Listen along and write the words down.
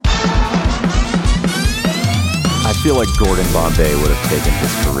feel like Gordon Bombay would have taken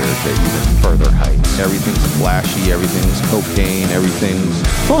his career to even further heights. Everything's flashy, everything's cocaine, everything's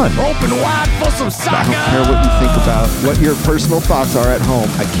Fun. Open wide for some soccer. I don't care what you think about what your personal thoughts are at home.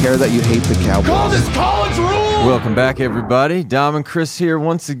 I care that you hate the Call Cowboys. this college rule. Welcome back, everybody. Dom and Chris here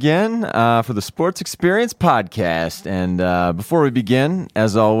once again for the Sports Experience podcast. And before we begin,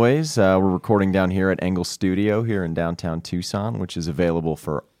 as always, we're recording down here at Engel Studio here in downtown Tucson, which is available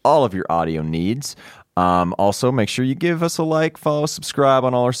for all of your audio needs. Also, make sure you give us a like, follow, subscribe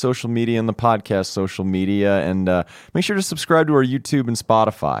on all our social media and the podcast social media, and make sure to subscribe to our YouTube and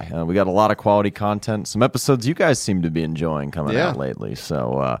Spotify. We got a lot of quality content, some episodes you guys seem to be enjoying coming out lately.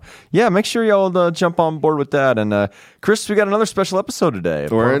 So, make sure y'all jump on board with that. And Chris, we got another special episode today.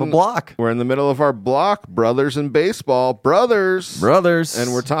 We're in the block. We're in the middle of our block, Brothers in Baseball. Brothers.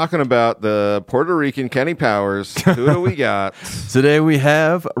 And we're talking about the Puerto Rican Kenny Powers. Who do we got? Today we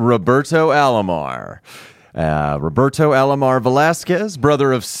have Roberto Alomar. Roberto Alomar Velasquez,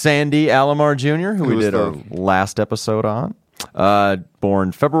 brother of Sandy Alomar Jr., who we did our last episode on.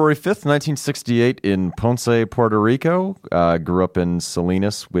 Born February 5th, 1968 in Ponce, Puerto Rico. Grew up in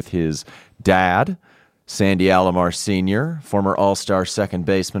Salinas with his dad, Sandy Alomar Sr., former all-star second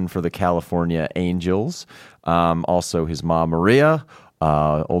baseman for the California Angels. Also his mom, Maria,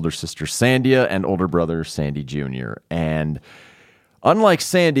 older sister, Sandia, and older brother, Sandy Jr., and unlike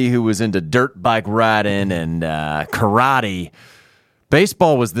Sandy, who was into dirt bike riding and karate,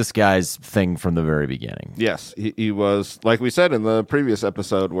 baseball was this guy's thing from the very beginning. Yes, he was, like we said in the previous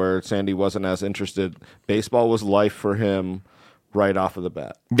episode where Sandy wasn't as interested, baseball was life for him right off of the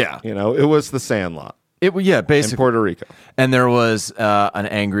bat. Yeah. You know, it was the Sandlot. Basically. In Puerto Rico. And there was an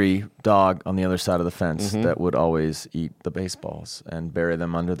angry dog on the other side of the fence that would always eat the baseballs and bury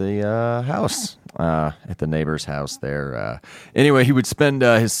them under the house at the neighbor's house there. Anyway, he would spend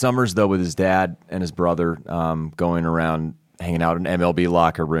his summers, though, with his dad and his brother going around hanging out in MLB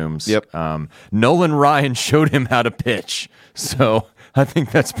locker rooms. Yep. Nolan Ryan showed him how to pitch. So I think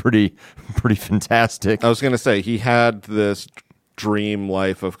that's pretty fantastic. I was going to say, he had this dream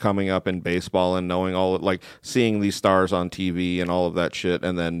life of coming up in baseball and knowing seeing these stars on TV and all of that shit,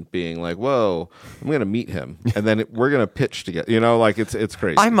 and then being like, whoa, I'm gonna meet him, and then we're gonna pitch together. You know, like it's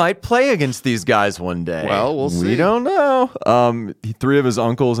crazy. I might play against these guys one day. Well, we'll see. We don't know. Three of his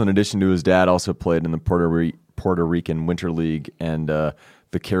uncles, in addition to his dad, also played in the Puerto Rican Winter League and the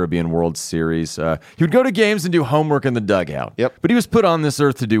Caribbean World Series. He would go to games and do homework in the dugout. Yep. But he was put on this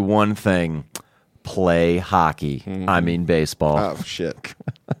earth to do one thing: play hockey. I mean baseball. Oh, shit.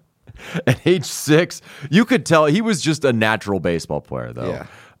 At age 6, you could tell he was just a natural baseball player, though.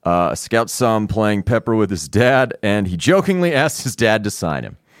 Yeah. A scout saw him playing pepper with his dad, and he jokingly asked his dad to sign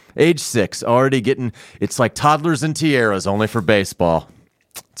him. Age 6, already it's like toddlers and tiaras, only for baseball.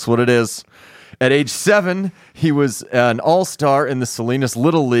 That's what it is. At age 7, he was an all-star in the Salinas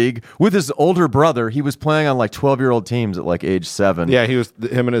Little League with his older brother. He was playing on 12-year-old teams at age 7. Yeah,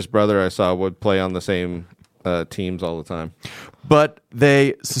 him and his brother I saw would play on the same teams all the time. But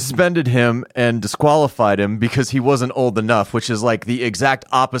they suspended him and disqualified him because he wasn't old enough, which is the exact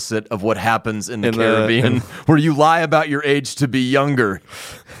opposite of what happens in the Caribbean, where you lie about your age to be younger.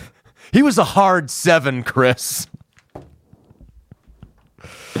 He was a hard 7, Chris.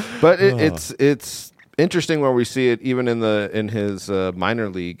 But it's interesting where we see it even in his minor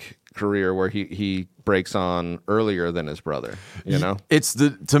league career, where he breaks on earlier than his brother. You know,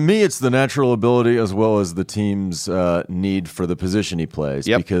 to me it's the natural ability as well as the team's need for the position he plays.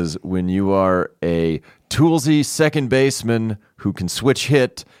 Yep. Because when you are a toolsy second baseman who can switch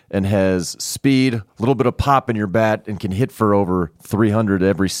hit and has speed, a little bit of pop in your bat, and can hit for over 300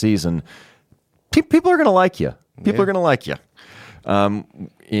 every season, people are going to like you. People are going to like you.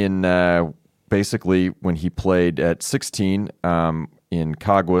 Basically when he played at 16 in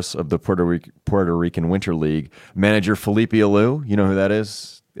Caguas of the Puerto Rican Winter League, manager Felipe Alou, you know who that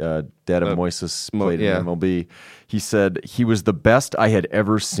is? Dad of Moises, played in MLB. He said he was the best I had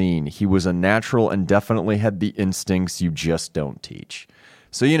ever seen. He was a natural and definitely had the instincts you just don't teach.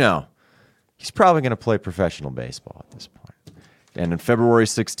 So, he's probably going to play professional baseball at this point. And on February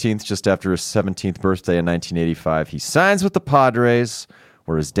 16th, just after his 17th birthday in 1985, he signs with the Padres,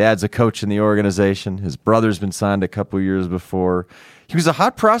 where his dad's a coach in the organization. His brother's been signed a couple years before. He was a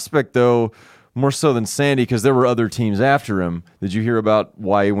hot prospect, though, more so than Sandy, because there were other teams after him. Did you hear about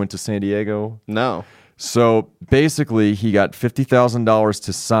why he went to San Diego? No. So basically, he got $50,000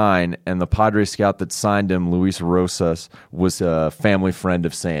 to sign, and the Padre scout that signed him, Luis Rosas, was a family friend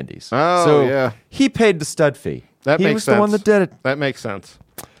of Sandy's. Oh, so yeah. He paid the stud fee. He was the one that did it. That makes sense.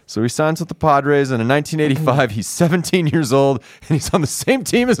 So he signs with the Padres, and in 1985, he's 17 years old, and he's on the same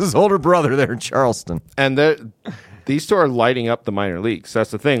team as his older brother there in Charleston. And these two are lighting up the minor leagues.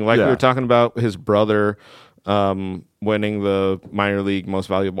 That's the thing. Like we were talking about his brother winning the minor league most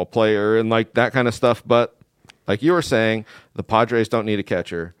valuable player and like that kind of stuff. But like you were saying, the Padres don't need a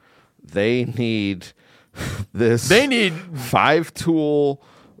catcher. They need this. They need 5-tool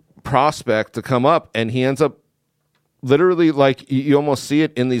prospect to come up, and he ends up literally like you almost see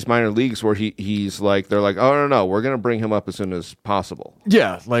it in these minor leagues where he's like they're like, oh no, we're gonna bring him up as soon as possible.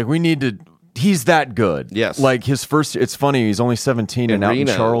 Yeah, like we need to. He's that good. Yes. Like his first, it's funny, he's only 17 and out in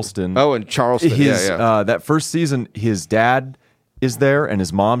Charleston. Oh, in Charleston. That first season, his dad is there and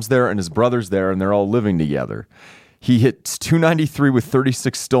his mom's there and his brother's there and they're all living together. He hits 293 with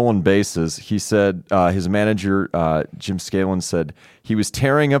 36 stolen bases. He said, his manager, Jim Scanlon, said he was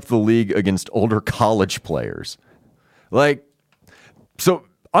tearing up the league against older college players. Like, so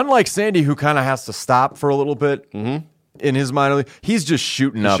unlike Sandy, who kind of has to stop for a little bit, in his minor league, he's just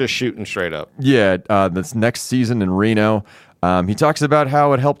shooting up. He's just shooting straight up. Yeah, this next season in Reno, he talks about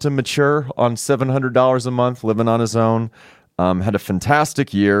how it helped him mature on $700 a month, living on his own. Had a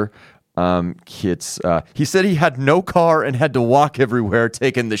fantastic year. He said he had no car and had to walk everywhere,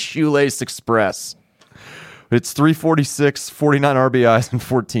 taking the Shoelace Express. It's 346, 49 RBIs, and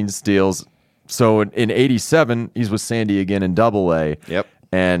 14 steals. So in 87, he's with Sandy again in Double-A. Yep.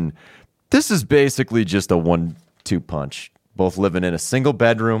 And this is basically just a 1-2 punch. Both living in a single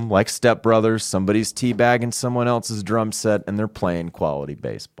bedroom like stepbrothers. Somebody's teabagging someone else's drum set, and they're playing quality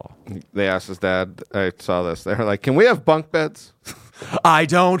baseball. They asked his dad, I saw this, they're like, can we have bunk beds? I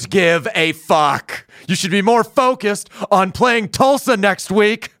don't give a fuck. You should be more focused on playing Tulsa next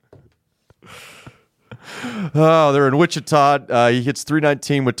week. Oh, they're in Wichita. He hits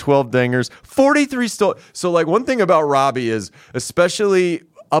 319 with 12 dingers, 43 still. So, like, one thing about Robbie is, especially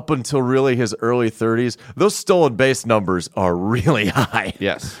up until really his early 30s, those stolen base numbers are really high.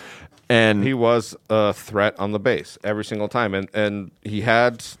 Yes. And he was a threat on the base every single time. And he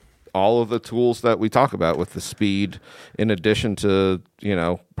had all of the tools that we talk about with the speed, in addition to,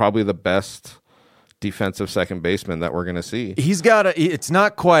 probably the best defensive second baseman that we're going to see. He's got it's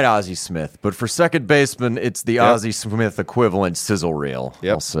not quite Ozzie Smith, but for second baseman, it's the Ozzie Smith equivalent sizzle reel,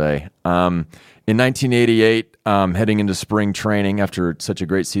 I'll say. In 1988, heading into spring training after such a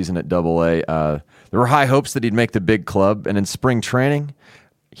great season at Double-A, there were high hopes that he'd make the big club, and in spring training,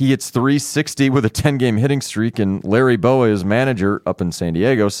 he hits 360 with a 10-game hitting streak, and Larry Boa, his manager up in San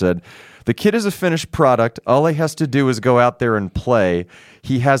Diego, said, "The kid is a finished product. All he has to do is go out there and play.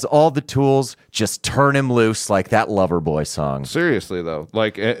 He has all the tools. Just turn him loose like that Loverboy song." Seriously, though.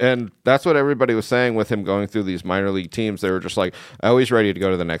 And that's what everybody was saying with him going through these minor league teams. They were just like, oh, he's ready to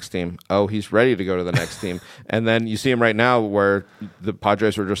go to the next team. Oh, he's ready to go to the next team. And then you see him right now where the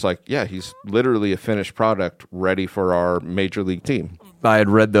Padres were just like, yeah, he's literally a finished product ready for our major league team. I had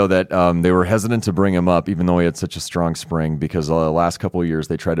read, though, that they were hesitant to bring him up, even though he had such a strong spring, because the last couple of years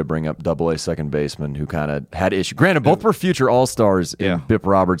they tried to bring up Double-A second baseman who kind of had issues. Granted, both were future All-Stars in Bip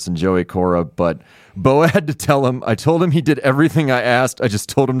Roberts and Joey Cora, but Boa had to tell him, I told him he did everything I asked. I just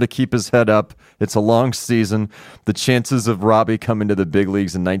told him to keep his head up. It's a long season. The chances of Robbie coming to the big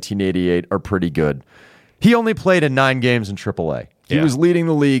leagues in 1988 are pretty good. He only played in 9 games in Triple-A. He was leading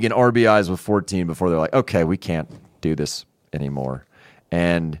the league in RBIs with 14 before they're like, okay, we can't do this anymore.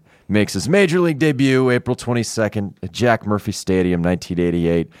 And makes his major league debut April 22nd at Jack Murphy Stadium,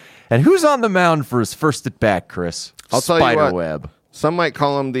 1988. And who's on the mound for his first at bat, Chris? I'll tell you what. Spiderweb. Some might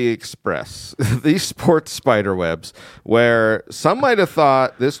call them the Express, these sports spiderwebs, where some might have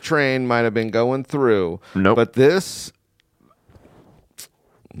thought this train might have been going through. Nope. But this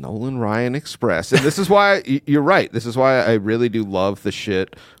Nolan Ryan Express, and this is why you're right. This is why I really do love the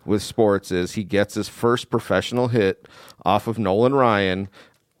shit with sports is he gets his first professional hit off of Nolan Ryan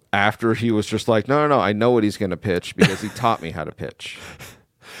after he was just like, no, I know what he's going to pitch because he taught me how to pitch.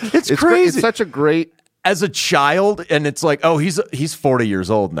 It's crazy. It's such a great... As a child, and it's like, oh, he's 40 years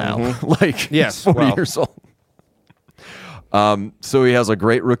old now. Mm-hmm. He's 40 years old. So he has a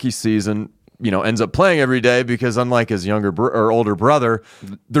great rookie season. Ends up playing every day because unlike his younger or older brother,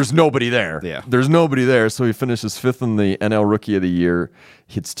 there's nobody there. Yeah. There's nobody there. So he finishes 5th in the NL Rookie of the Year,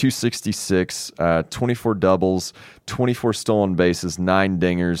 hits 266, 24 doubles, 24 stolen bases, 9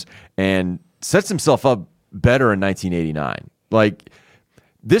 dingers, and sets himself up better in 1989. Like,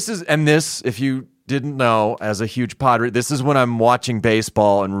 this, if you didn't know, as a huge Padre, this is when I'm watching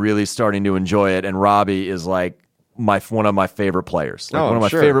baseball and really starting to enjoy it, and Robbie is like, one of my favorite players, one of my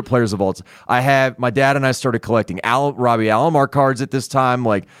favorite players of all time. My dad and I started collecting Robbie Alomar cards at this time.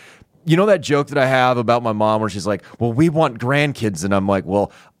 Like, that joke that I have about my mom where she's like, well, we want grandkids. And I'm like,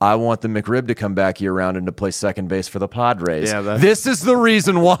 well, I want the McRib to come back year round and to play second base for the Padres. This is the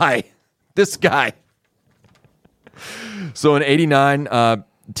reason why this guy. So in 89,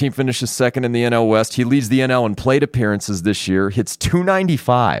 team finishes second in the NL West. He leads the NL in plate appearances this year, hits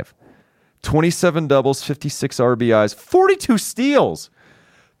 .295, 27 doubles, 56 RBIs, 42 steals.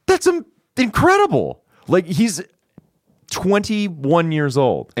 That's incredible. Like, he's 21 years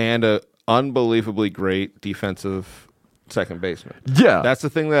old. And a unbelievably great defensive second baseman. Yeah. That's the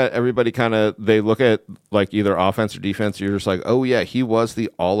thing that everybody kind of, they look at like either offense or defense. You're just like, oh yeah, he was the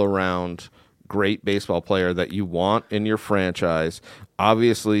all-around great baseball player that you want in your franchise.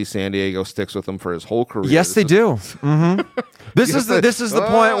 Obviously, San Diego sticks with him for his whole career. Yes, they do. Mm-hmm. This is the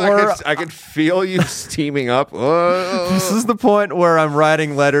point where I could feel you steaming up. This is the point where I'm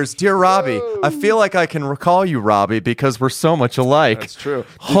writing letters. Dear Robbie, I feel like I can recall you, Robbie, because we're so much alike. That's true.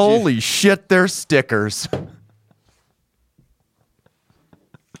 Holy shit, they're stickers.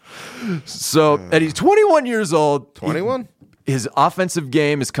 So, and he's 21 years old. 21? His offensive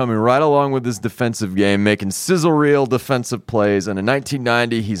game is coming right along with his defensive game, making sizzle reel defensive plays. And in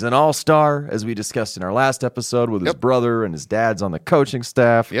 1990, he's an all-star, as we discussed in our last episode, with his brother and his dad's on the coaching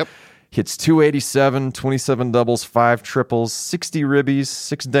staff. Yep. Hits .287, 27 doubles, 5 triples, 60 ribbies,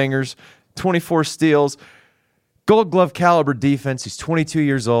 6 dingers, 24 steals. Gold Glove caliber defense. He's 22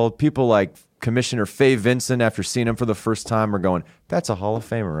 years old. People like Commissioner Fay Vincent, after seeing him for the first time, are going, that's a Hall of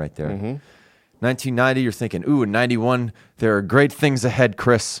Famer right there. Mm-hmm. 1990, you're thinking, ooh, in 91, there are great things ahead,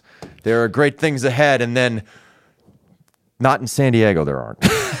 Chris. There are great things ahead. And then, not in San Diego, there aren't.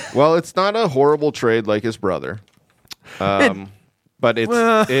 Well, it's not a horrible trade like his brother. But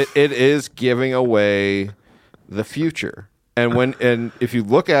it is giving away the future. And if you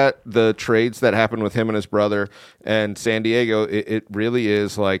look at the trades that happened with him and his brother and San Diego, it really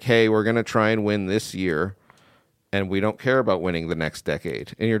is like, hey, we're going to try and win this year, and we don't care about winning the next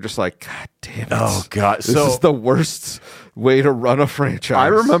decade. And you're just like, God damn it. Oh, God. This is the worst way to run a franchise. I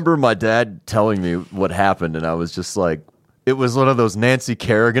remember my dad telling me what happened, and I was just like, it was one of those Nancy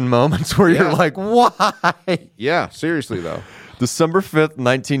Kerrigan moments where you're like, why? Yeah, seriously, though. December 5th,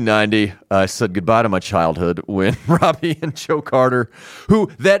 1990, I said goodbye to my childhood when Robbie and Joe Carter,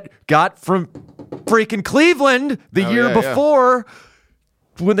 who that got from freaking Cleveland the year before,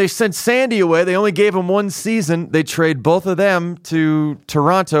 when they sent Sandy away, they only gave him one season. They trade both of them to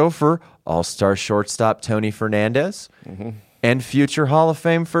Toronto for all-star shortstop Tony Fernandez and future Hall of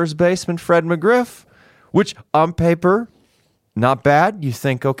Fame first baseman Fred McGriff, which on paper, not bad. You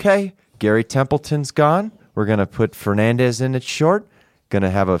think, okay, Gary Templeton's gone. We're going to put Fernandez in at short. Going to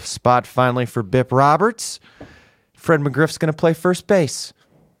have a spot finally for Bip Roberts. Fred McGriff's going to play first base.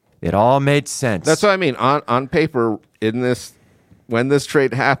 It all made sense. That's what I mean. On paper, when this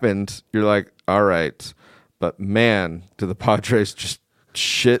trade happened, you're like, all right. But man, do the Padres just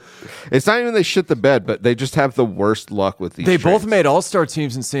shit. It's not even they shit the bed, but they just have the worst luck with these They trades. both made all-star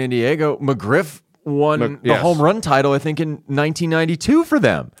teams in San Diego. McGriff won the home run title, I think, in 1992 for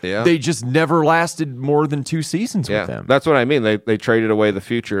them. Yeah. They just never lasted more than 2 seasons with them. That's what I mean. They traded away the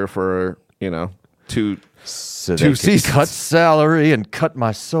future for, two seasons. Cut salary and cut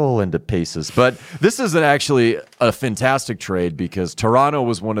my soul into pieces. But this isn't actually a fantastic trade because Toronto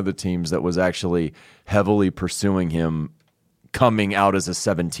was one of the teams that was actually heavily pursuing him coming out as a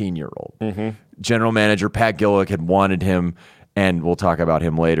 17-year-old. Mm-hmm. General manager Pat Gillick had wanted him, and we'll talk about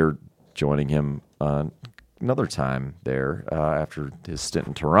him later, joining him another time there after his stint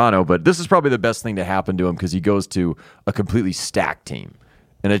in Toronto. But this is probably the best thing to happen to him because he goes to a completely stacked team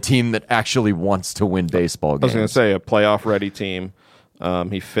and a team that actually wants to win baseball games. I was going to say a playoff-ready team.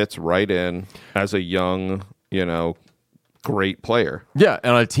 He fits right in as a young, great player. Yeah,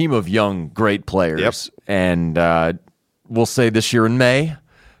 and a team of young, great players. Yep. And we'll say this year in May,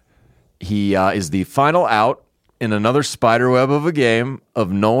 he is the final out in another spiderweb of a game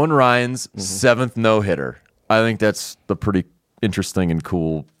of Nolan Ryan's 7th no-hitter. I think that's the pretty interesting and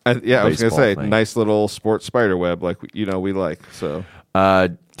cool I was going to say, thing. nice little sports spiderweb like, we like. So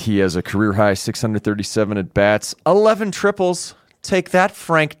he has a career-high 637 at-bats, 11 triples. Take that,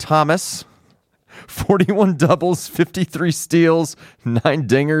 Frank Thomas. 41 doubles, 53 steals, 9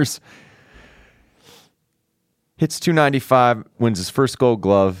 dingers. Hits .295, wins his first Gold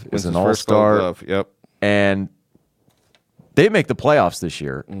Glove, is an all-star. Yep. And they make the playoffs this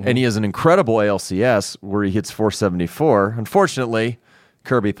year, and he has an incredible ALCS where he hits .474. Unfortunately,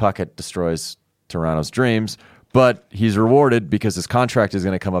 Kirby Puckett destroys Toronto's dreams, but he's rewarded because his contract is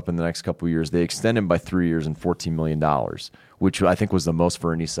going to come up in the next couple of years. They extend him by 3 years and $14 million, which I think was the most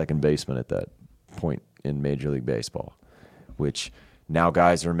for any second baseman at that point in Major League Baseball, which now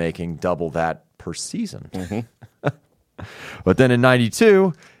guys are making double that per season. But then in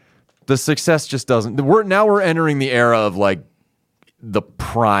 92... the success just doesn't. We're entering the era of like the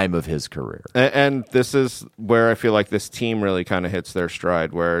prime of his career. And this is where I feel like this team really kind of hits their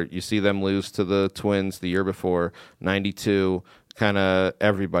stride, where you see them lose to the Twins the year before, 92, kind of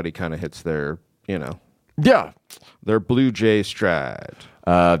everybody kind of hits their, their Blue Jay stride.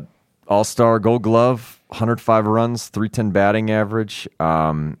 All-Star Gold Glove, 105 runs, 310 batting average,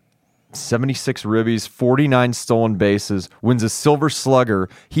 76 ribbies, 49 stolen bases, wins a Silver Slugger.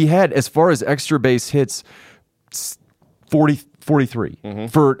 He had, as far as extra base hits, 43. Mm-hmm.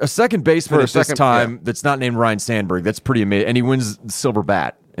 For a second baseman at this time that's not named Ryan Sandberg, that's pretty amazing. And he wins the Silver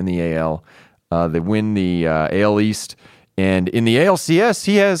Bat in the AL. They win the AL East. And in the ALCS,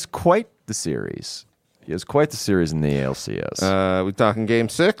 he has quite the series. He has quite the series in the ALCS. We talking Game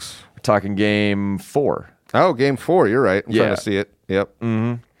 6? We're talking Game 4. Oh, Game 4. You're right. I'm trying to see it. Yep.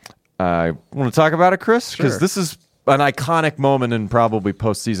 Mm-hmm. Want to talk about it, Chris? Because this is an iconic moment in probably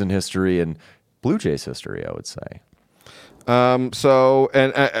postseason history and Blue Jays history, I would say. I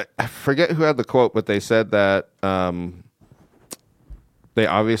forget who had the quote, but they said that they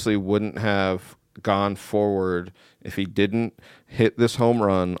obviously wouldn't have gone forward if he didn't hit this home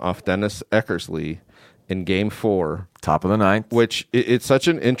run off Dennis Eckersley in Game 4. Top of the ninth. Which, it's such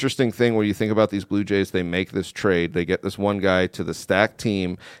an interesting thing when you think about these Blue Jays. They make this trade. They get this one guy to the stacked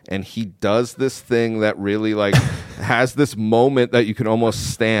team, and he does this thing that really, has this moment that you can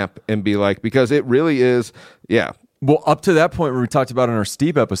almost stamp and be like, because it really is, yeah. Well, up to that point where we talked about in our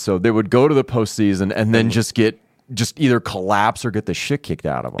Steve episode, they would go to the postseason and then just either collapse or get the shit kicked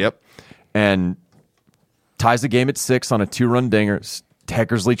out of them. Yep. And ties the game at 6 on a 2-run dinger.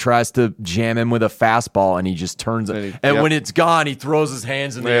 Eckersley tries to jam him with a fastball, and he just turns it. And when it's gone, he throws his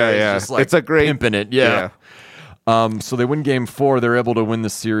hands in the air. Yeah. It's just it's a great pimping it. Yeah. So they win Game 4. They're able to win the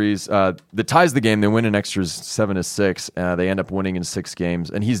series. That ties the game. They win in extras 7-6. They end up winning in 6 games,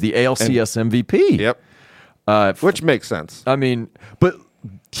 and he's the ALCS MVP. Yep. Which makes sense. I mean, but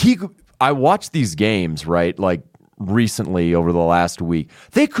I watched these games, right? Recently over the last week,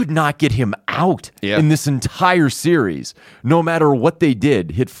 they could not get him out in this entire series. No matter what they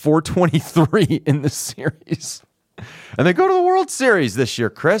did, hit 423 in the series. And they go to the World Series this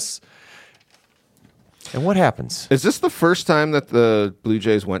year, Chris. And what happens? Is this the first time that the Blue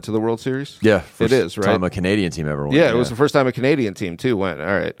Jays went to the World Series? Yeah. It is, right? Time a Canadian team ever went. Yeah, it was the first time a Canadian team, too, went. All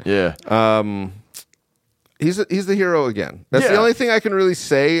right. Yeah. He's the hero again. That's the only thing I can really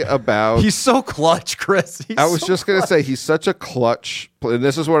say about... He's so clutch, Chris. I was just going to say, he's such a clutch... And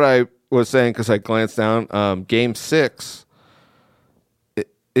this is what I was saying because I glanced down. Game 6,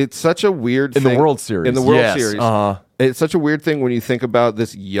 it's such a weird thing. In the World Series. In the World Series. Uh-huh. It's such a weird thing when you think about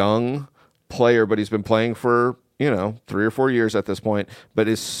this young player, but he's been playing for, 3 or 4 years at this point, but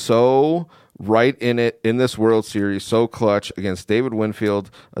is so... right in it in this World Series, so clutch against David Winfield,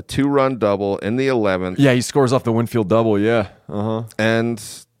 a 2-run double in the 11th. Yeah, he scores off the Winfield double. Yeah, and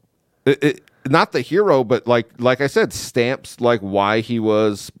it not the hero, but like I said, stamps why he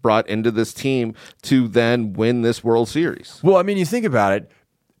was brought into this team to then win this World Series. Well, I mean, you think about it.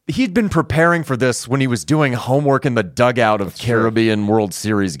 He'd been preparing for this when he was doing homework in the dugout of Caribbean World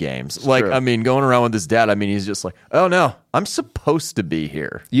Series games. I mean, going around with his dad, I mean, he's just like, oh, no, I'm supposed to be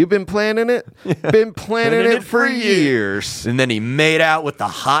here. You've been planning it? Been planning it for years. And then he made out with the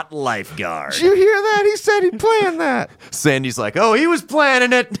hot lifeguard. Did you hear that? He said he planned that. Sandy's like, oh, he was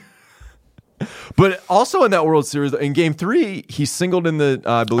planning it. But also in that World Series, in Game 3, he singled in the,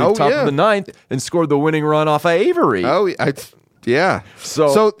 I believe, top of the ninth and scored the winning run off of Avery. Oh, yeah.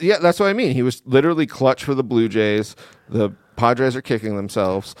 So that's what I mean. He was literally clutch for the Blue Jays. The Padres are kicking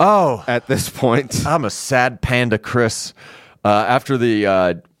themselves. At this point, I'm a sad panda, Chris. After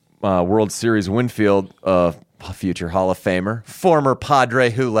the World Series, Winfield, future Hall of Famer, former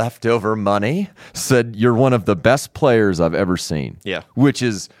Padre who left over money, said, "You're one of the best players I've ever seen." Yeah, which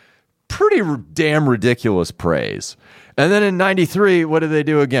is pretty damn ridiculous praise. And then in '93, what did they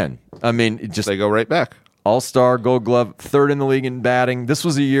do again? I mean, they go right back. All-Star, Gold Glove, 3rd in the league in batting. This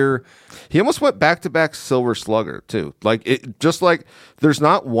was a year... He almost went back-to-back Silver Slugger, too. There's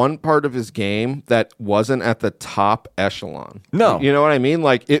not one part of his game that wasn't at the top echelon. No. You know what I mean?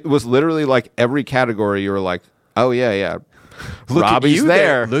 It was literally every category you were like, oh, yeah. Robbie's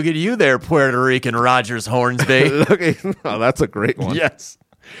there. Look at you there, Puerto Rican Rogers Hornsby. That's a great one. Yes.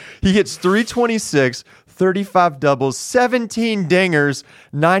 He hits 326... 35 doubles, 17 dingers,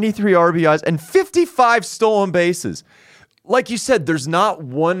 93 RBIs, and 55 stolen bases. Like you said, there's not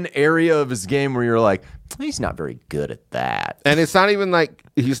one area of his game where you're like, he's not very good at that. And it's not even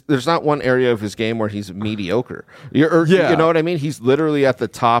there's not one area of his game where he's mediocre. You know what I mean? He's literally at the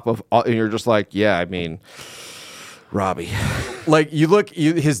top of all, and you're just like, yeah, I mean, Robbie.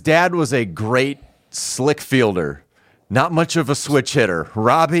 His dad was a great slick fielder. Not much of a switch hitter.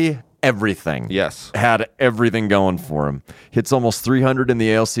 Robbie, everything. Yes. Had everything going for him. Hits almost 300 in the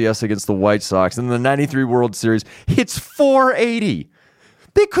ALCS against the White Sox. In the 93 World Series, hits 480.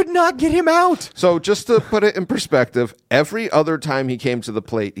 They could not get him out. So just to put it in perspective, every other time he came to the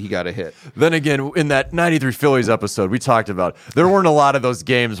plate, he got a hit. Then again, in that 93 Phillies episode we talked about, there weren't a lot of those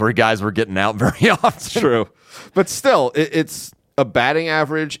games where guys were getting out very often. True. But still, it's a batting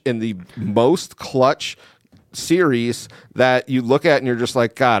average in the most clutch series that you look at and you're just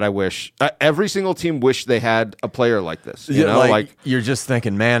like, God, I wish. Every single team wished they had a player like this. You know, like you're just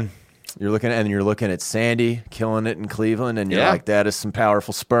thinking, man. You're looking at Sandy killing it in Cleveland, and you're like, that is some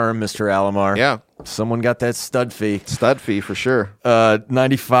powerful sperm, Mr. Alomar. Yeah. Someone got that stud fee. Stud fee for sure.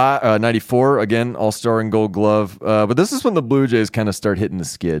 94, again, All-Star and Gold Glove. But this is when the Blue Jays kind of start hitting the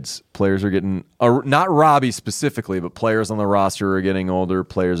skids. Players are getting, not Robbie specifically, but players on the roster are getting older.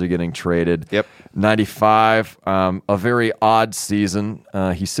 Players are getting traded. Yep. 95, a very odd season.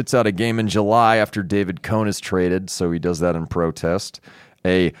 He sits out a game in July after David Cone is traded, so he does that in protest.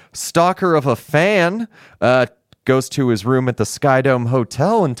 A stalker of a fan goes to his room at the Skydome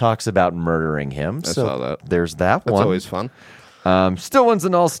Hotel and talks about murdering him. I saw that. There's that one. That's always fun. Still wins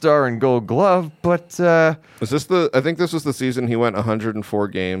an All-Star and Gold Glove, but Is this I think this was the season he went 104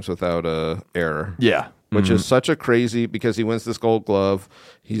 games without a error. yeah, Which is such a crazy, because he wins this Gold Glove.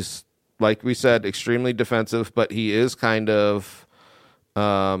 He's, like we said, extremely defensive, but he is kind of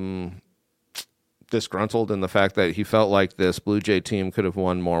disgruntled in the fact that he felt like this Blue Jay team could have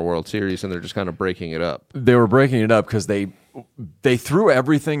won more World Series, and they're just kind of breaking it up. They were breaking it up because they threw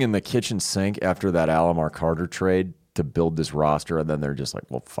everything in the kitchen sink after that Alomar Carter trade to build this roster, and then they're just like,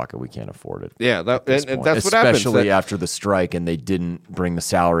 well, fuck it, we can't afford it. Yeah, and that's what happens. Especially after the strike, and they didn't bring the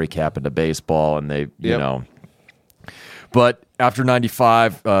salary cap into baseball, and they, you know. But after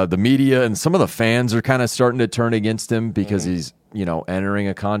 95, the media and some of the fans are kind of starting to turn against him because he's, entering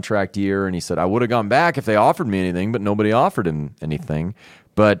a contract year. And he said, I would have gone back if they offered me anything, but nobody offered him anything.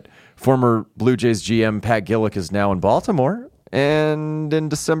 But former Blue Jays GM Pat Gillick is now in Baltimore. And in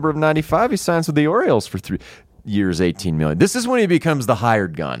December of 95, he signs with the Orioles for 3 years, $18 million. This is when he becomes the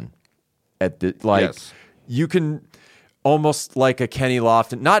hired gun. You can almost like a Kenny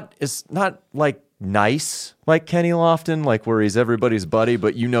Lofton. It's not like nice like Kenny Lofton, like where he's everybody's buddy,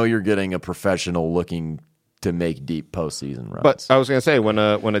 but you're getting a professional looking to make deep postseason runs. But I was going to say, when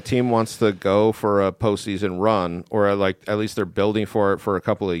a team wants to go for a postseason run, or like at least they're building for it for a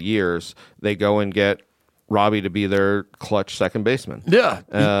couple of years, they go and get Robbie to be their clutch second baseman.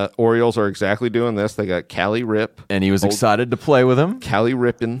 Yeah. Orioles are exactly doing this. They got Cali Rip. And he was excited to play with him. Cali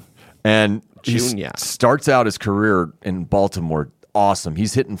Rippin. And Junior. He starts out his career in Baltimore. Awesome.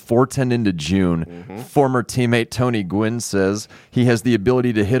 He's hitting 410 into June. Former teammate Tony Gwynn says he has the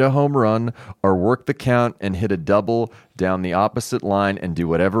ability to hit a home run or work the count and hit a double down the opposite line and do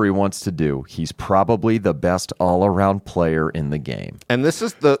whatever he wants to do. He's probably the best all-around player in the game. And these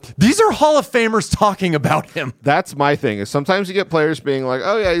are Hall of Famers talking about him. That's my thing. Is sometimes you get players being like,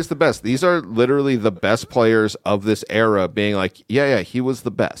 "Oh yeah, he's the best." These are literally the best players of this era being like, "Yeah, he was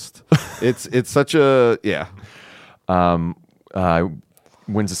the best." It's such a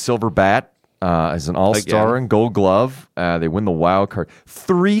wins a silver bat as an all-star and gold glove. They win the wild card.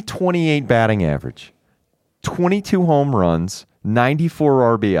 328 batting average, 22 home runs,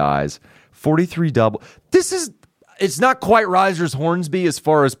 94 RBIs, 43 double. It's not quite Risers Hornsby as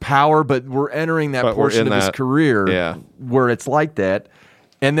far as power, but we're entering that portion of his career where it's like that.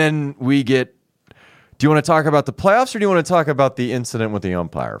 And then we get. Do you want to talk about the playoffs, or do you want to talk about the incident with the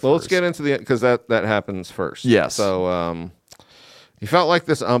umpire first? Well, let's get into because that happens first. Yes. So he felt like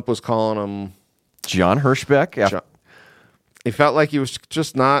this ump was calling him John Hirschbeck. He felt like he was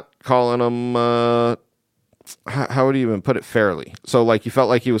just not calling him. How would he even put it fairly? So, like, he felt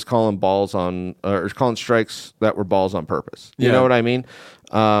like he was calling balls on, or calling strikes that were balls on purpose. You know what I mean?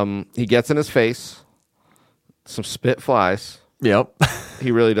 He gets in his face. Some spit flies. Yep.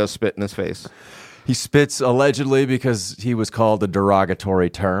 He really does spit in his face. He spits allegedly because he was called a derogatory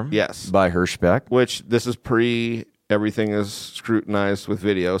term. Yes. By Hirschbeck. Which this is everything is scrutinized with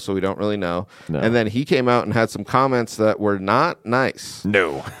video, so we don't really know. No. And then he came out and had some comments that were not nice.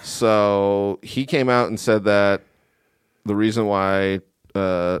 No. So he came out and said that the reason why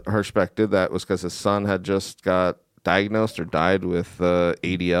Hirschbeck did that was because his son had just got diagnosed or died with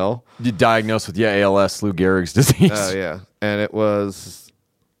ADL. You diagnosed with, ALS, Lou Gehrig's disease. Oh, yeah. And it was,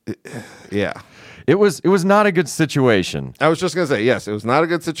 yeah. It was not a good situation. I was just going to say, yes, it was not a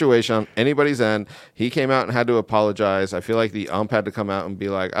good situation on anybody's end. He came out and had to apologize. I feel like the ump had to come out and be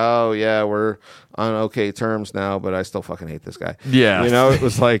like, oh, yeah, we're on okay terms now, but I still fucking hate this guy. Yeah. You know, it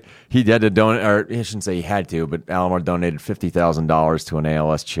was like... He had to donate, or I shouldn't say he had to, but Alomar donated $50,000 to an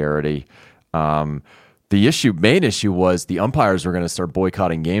ALS charity. The main issue was the umpires were going to start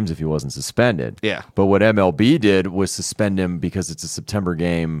boycotting games if he wasn't suspended. Yeah. But what MLB did was suspend him because it's a September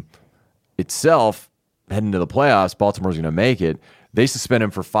game itself. Heading into the playoffs, Baltimore's going to make it. They suspend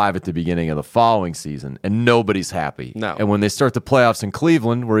him for 5 at the beginning of the following season, and nobody's happy. No. And when they start the playoffs in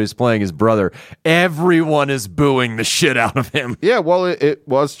Cleveland, where he's playing his brother, everyone is booing the shit out of him. Yeah, well, it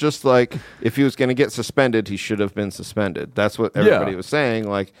was just like, if he was going to get suspended, he should have been suspended. That's what everybody was saying.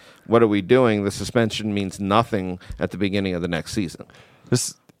 Like, what are we doing? The suspension means nothing at the beginning of the next season.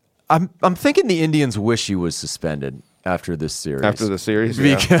 I'm thinking the Indians wish he was suspended after this series. After the series,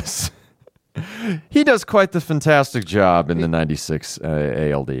 yeah. Because he does quite the fantastic job in the 96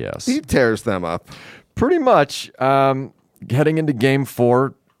 ALDS. He tears them up. Pretty much. Heading into Game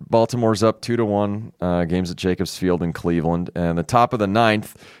 4, Baltimore's up 2-1. Games at Jacobs Field in Cleveland. And the top of the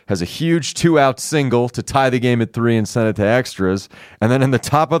 9th has a huge 2-out single to tie the game at 3 and send it to extras. And then in the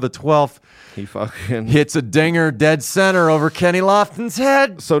top of the 12th, he fucking hits a dinger dead center over Kenny Lofton's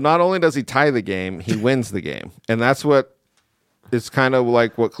head. So not only does he tie the game, he wins the game. And that's what... It's kind of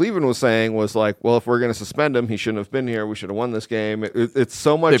like what Cleveland was saying was like, well, if we're going to suspend him, he shouldn't have been here. We should have won this game. It's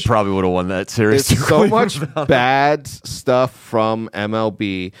so much. They probably would have won that series. It's so much bad stuff from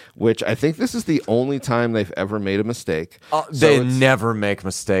MLB, which I think this is the only time they've ever made a mistake. They never make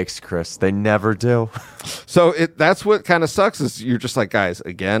mistakes, Chris. They never do. So that's what kind of sucks is you're just like, guys,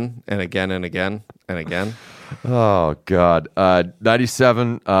 again and again and again and again. Oh, God.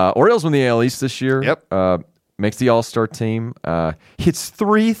 97. Orioles win the AL East this year. Yep. Makes the All-Star team. Hits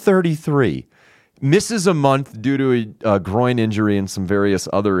 .333. Misses a month due to a groin injury and some various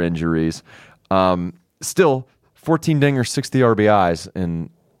other injuries. Still, 14 dingers, 60 RBIs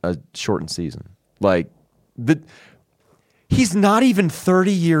in a shortened season. Like, he's not even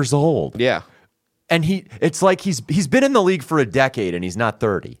 30 years old. Yeah. And it's like he's been in the league for a decade and he's not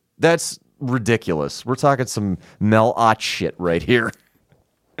 30. That's ridiculous. We're talking some Mel Ott shit right here.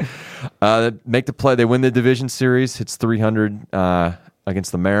 Make the play. They win the division series. Hits 300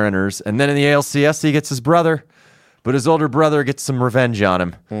 against the Mariners, and then in the ALCS he gets his brother, but his older brother gets some revenge on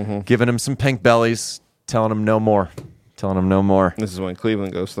him, giving him some pink bellies, telling him no more. This is when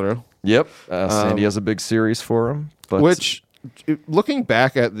Cleveland goes through. Yep, Sandy has a big series for him. But which, looking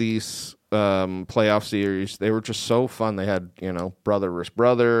back at these playoff series, they were just so fun. They had, brother versus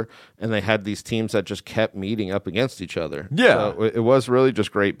brother, and they had these teams that just kept meeting up against each other. Yeah. So it was really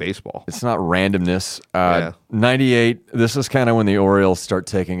just great baseball. It's not randomness. 98, this is kind of when the Orioles start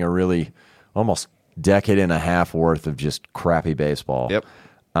taking a really almost decade and a half worth of just crappy baseball. Yep.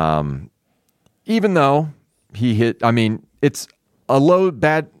 Even though he hit, it's a low,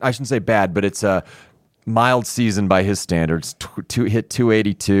 bad, I shouldn't say bad, but it's a mild season by his standards. Hit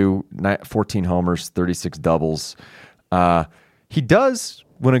 282, 14 homers, 36 doubles. He does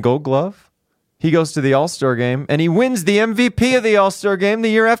win a Gold Glove. He goes to the All-Star game, and he wins the MVP of the All-Star game the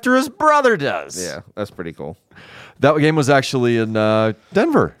year after his brother does. Yeah, that's pretty cool. That game was actually in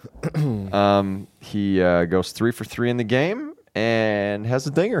Denver. He goes 3 for 3 in the game and has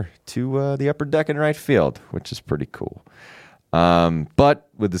a dinger to the upper deck in right field, which is pretty cool. But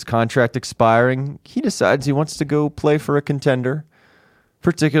with his contract expiring, he decides he wants to go play for a contender,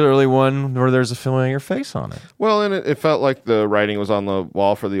 particularly one where there's a familiar face on it. Well, and it felt like the writing was on the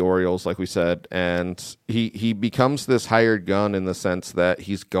wall for the Orioles, like we said, and he becomes this hired gun in the sense that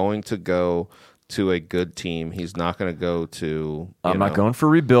he's going to go to a good team. He's not going to go to... I'm not going for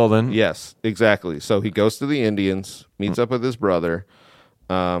rebuilding. Yes, exactly. So he goes to the Indians, meets up with his brother.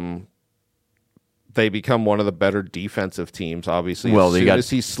 They become one of the better defensive teams, obviously. Well, as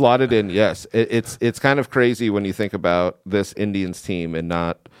he's slotted in, yes. It's kind of crazy when you think about this Indians team and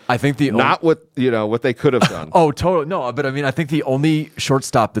not what they could have done. Oh, totally. No, but I think the only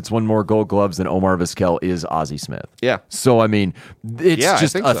shortstop that's won more Gold Gloves than Omar Vizquel is Ozzie Smith. Yeah. So, it's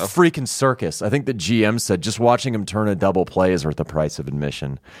just a so. freaking circus. I think the GM said just watching him turn a double play is worth the price of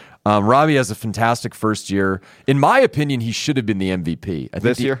admission. Robbie has a fantastic first year. In my opinion, he should have been the MVP.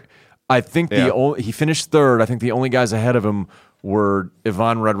 This year? I think he finished third. I think the only guys ahead of him were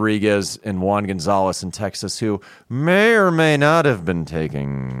Ivan Rodriguez and Juan Gonzalez in Texas, who may or may not have been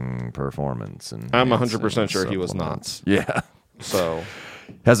taking performance. I'm 100% sure he was not. Yeah. So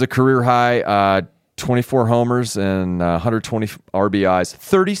has a career high 24 homers and 120 RBIs,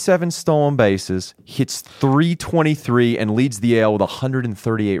 37 stolen bases, hits .323, and leads the AL with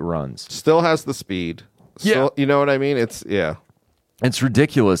 138 runs. Still has the speed. Still, you know what I mean? It's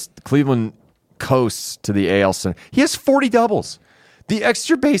ridiculous. Cleveland coasts to the AL Center. He has 40 doubles. The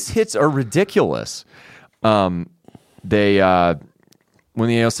extra base hits are ridiculous. They when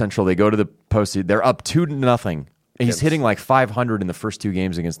the AL Central, they go to the postseason. They're up 2-0. He's hitting like 500 in the first 2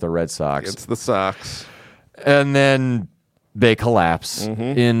 games against the Red Sox. It's the Sox. And then they collapse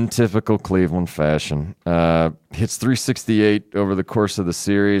in typical Cleveland fashion. Hits .368 over the course of the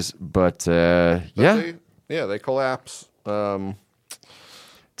series, but they collapse. It's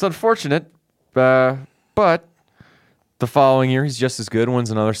unfortunate, but the following year he's just as good.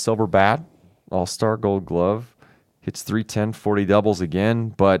 Wins another silver bat, All-Star, Gold Glove, hits .310, 40 doubles again,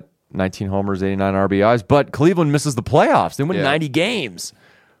 but 19 homers, 89 RBIs. But Cleveland misses the playoffs. They win 90 games,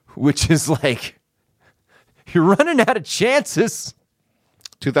 which is like you're running out of chances.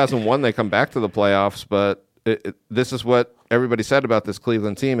 2001, they come back to the playoffs, but this is what everybody said about this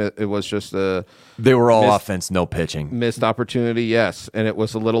Cleveland team. It was just they were all offense, no pitching. Missed opportunity, yes. And it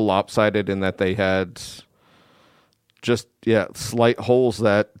was a little lopsided in that they had just, slight holes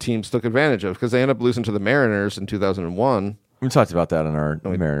that teams took advantage of because they ended up losing to the Mariners in 2001. We talked about that in our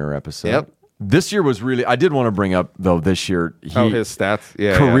Mariner episode. Yep. This year was really, I did want to bring up, though, this year. His stats.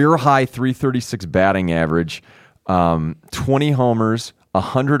 Career high 336 batting average, 20 homers,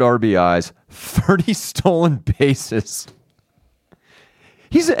 100 RBIs, 30 stolen bases.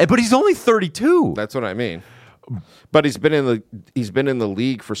 But he's only 32. That's what I mean. But he's been in the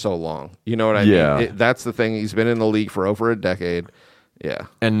league for so long. You know what I mean? That's the thing. He's been in the league for over a decade. Yeah.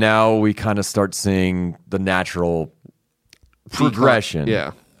 And now we kind of start seeing the natural progression.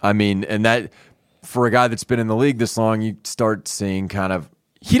 Yeah. I mean, and that for a guy that's been in the league this long, you start seeing kind of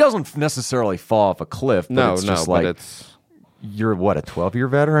he doesn't necessarily fall off a cliff. But you're what, a 12-year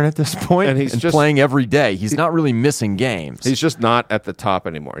veteran at this point, and he's just playing every day. He's not really missing games. He's just not at the top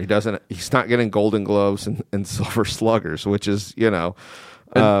anymore. He's not getting Golden Gloves and Silver Sluggers, which is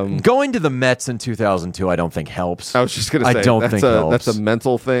going to the Mets in 2002. I don't think helps. I was just going to say I don't think helps. That's a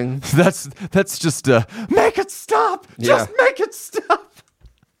mental thing. That's just make it stop. Just make it stop.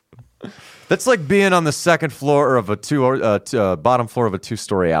 That's like being on the second floor of bottom floor of a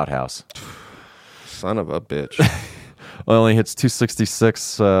 2-story outhouse. Son of a bitch. Only hits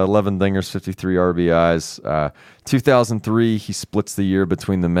 .266, 11 dingers, 53 RBIs. 2003, he splits the year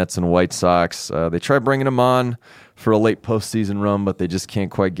between the Mets and White Sox. They try bringing him on for a late postseason run, but they just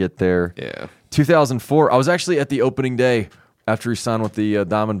can't quite get there. Yeah. 2004, I was actually at the opening day after he signed with the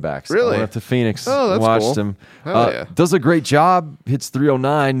Diamondbacks. Really? I went up to Phoenix, that's watched cool. him. Yeah. Does a great job, hits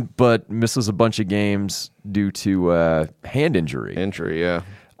 .309, but misses a bunch of games due to hand injury.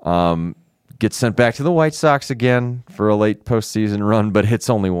 Gets sent back to the White Sox again for a late postseason run, but hits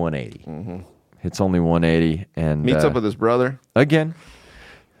only 180. Mm-hmm. Hits only 180 and meets up with his brother again.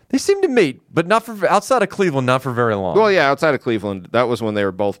 They seem to meet, but not for outside of Cleveland, not for very long. Well, yeah, outside of Cleveland, that was when they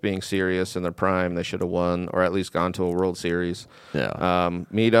were both being serious in their prime. They should have won or at least gone to a World Series. Yeah.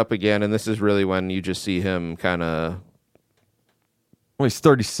 Meet up again, and this is really when you just see him kind of. Well, he's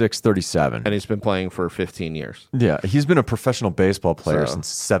 36, 37. And he's been playing for 15 years. Yeah, he's been a professional baseball player since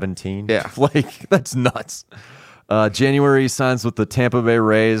 17. Yeah. That's nuts. January, he signs with the Tampa Bay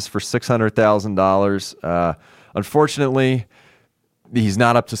Rays for $600,000. Unfortunately, he's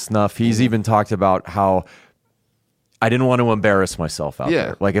not up to snuff. He's even talked about how I didn't want to embarrass myself out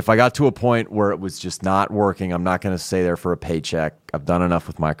there. Like, if I got to a point where it was just not working, I'm not going to stay there for a paycheck. I've done enough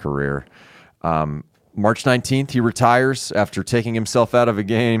with my career. March 19th, he retires after taking himself out of a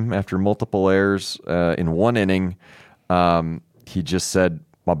game after multiple errors in one inning. He just said,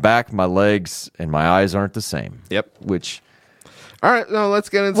 my back, my legs, and my eyes aren't the same. Yep. Which... All right, no, let's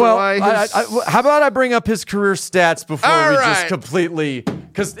get into why. How about I bring up his career stats before just completely...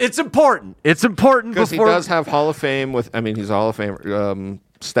 Because it's important. It's important because he does have Hall of Fame he's a Hall of Fame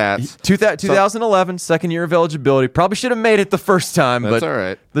stats. 2011, second year of eligibility. Probably should have made it the first time, that's but all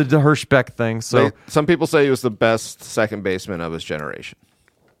right. The Hirschbeck thing. So some people say he was the best second baseman of his generation.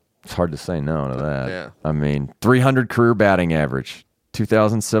 It's hard to say no to that. Yeah. I mean, 300 career batting average,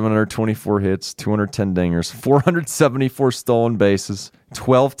 2,724 hits, 210 dingers, 474 stolen bases,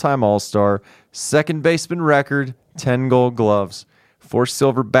 12-time All-Star, second baseman record, 10 Gold Gloves, 4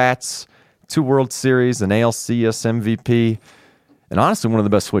 silver bats, 2 World Series, an ALCS MVP. And honestly, one of the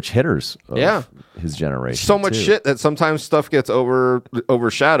best switch hitters of his generation. So much shit that sometimes stuff gets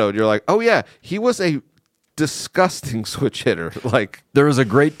overshadowed. You're like, oh, yeah, he was a disgusting switch hitter. Like, there was a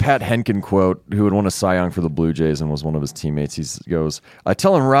great Pat Henkin quote, who had won a Cy Young for the Blue Jays and was one of his teammates. He goes, "I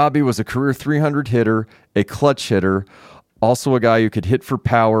tell him Robbie was a career 300 hitter, a clutch hitter, also a guy who could hit for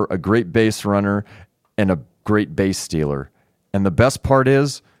power, a great base runner, and a great base stealer. And the best part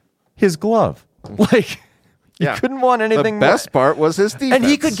is his glove." Like, you couldn't want anything more. The best part was his defense. And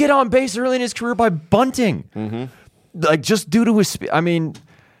he could get on base early in his career by bunting. Mm-hmm. Like, just due to his speed. I mean,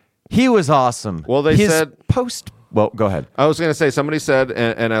 he was awesome. Well, they said... Well, go ahead. I was going to say, somebody said,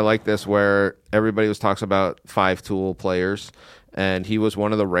 and I like this, where everybody talks about 5-tool players, and he was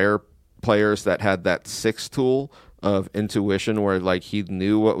one of the rare players that had that 6-tool of intuition, where like he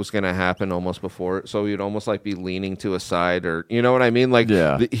knew what was going to happen almost before, so he'd almost like be leaning to a side, or you know what I mean? Like,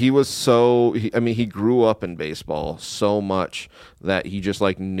 he was so. He grew up in baseball so much that he just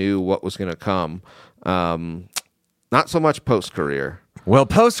like knew what was going to come. Not so much post career. Well,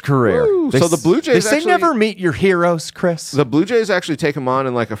 post career. So the Blue Jays. They say never meet your heroes, Chris. The Blue Jays actually take him on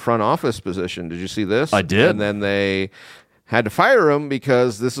in like a front office position. Did you see this? I did. And then they had to fire him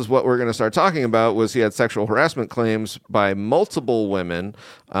because this is what we're going to start talking about. Was he had sexual harassment claims by multiple women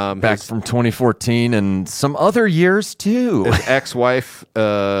back from 2014 and some other years too. His ex-wife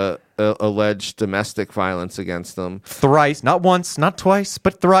alleged domestic violence against him thrice, not once, not twice,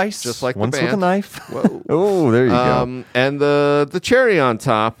 but thrice. Just like once the band. with a knife. Whoa. Oh, there you go. And the cherry on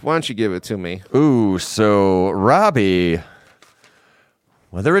top. Why don't you give it to me? Ooh, so Robbie.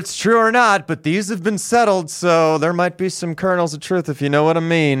 Whether it's true or not, but these have been settled, so there might be some kernels of truth, if you know what I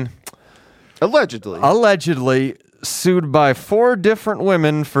mean. Allegedly sued by 4 different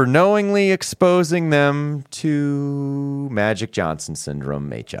women for knowingly exposing them to Magic Johnson syndrome,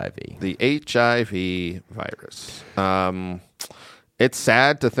 HIV. The HIV virus. It's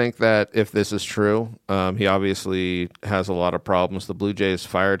sad to think that if this is true, he obviously has a lot of problems. The Blue Jays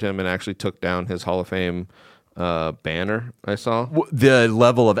fired him and actually took down his Hall of Fame banner. I saw the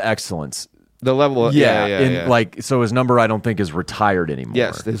level of excellence. The level of, yeah. Like, so his number I don't think is retired anymore.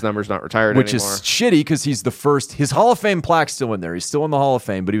 Yes, his number's not retired which anymore. Which is shitty because he's the first. His Hall of Fame plaque's still in there. He's still in the Hall of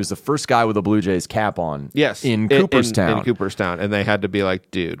Fame, but he was the first guy with a Blue Jays cap on. Yes, in Cooperstown. In Cooperstown, and they had to be like,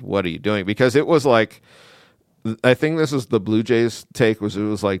 "Dude, what are you doing?" Because it was like, I think this is the Blue Jays' take. Was it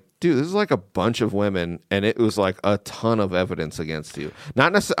was like, dude, this is like a bunch of women, and it was like a ton of evidence against you.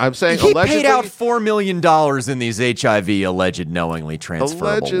 Not necessarily. I'm saying he allegedly, paid out $4 million in these HIV alleged knowingly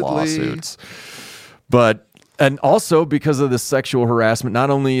transferable lawsuits. But, and also because of the sexual harassment, not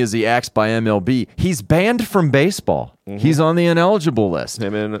only is he axed by MLB, he's banned from baseball. Mm-hmm. He's on the ineligible list.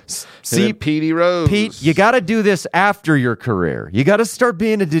 Him and Petey Rose. Pete, you got to do this after your career. You got to start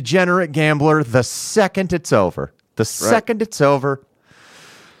being a degenerate gambler the second it's over. Second it's over.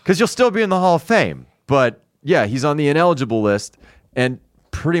 Because you'll still be in the Hall of Fame. But, yeah, he's on the ineligible list. And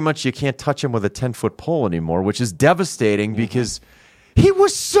pretty much you can't touch him with a 10-foot pole anymore, which is devastating because he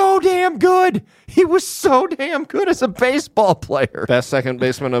was so damn good. He was so damn good as a baseball player. Best second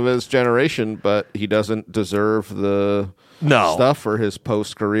baseman of his generation, but he doesn't deserve the stuff for his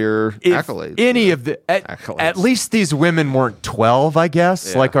post-career accolades. Any of the accolades. At least these women weren't 12, I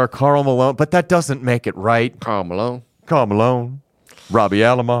guess, like our Karl Malone, but that doesn't make it right. Karl Malone. Robbie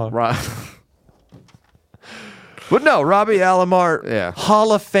Alomar. But no, Robbie Alomar,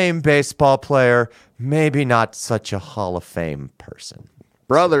 Hall of Fame baseball player, maybe not such a Hall of Fame person.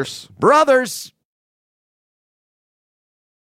 Brothers.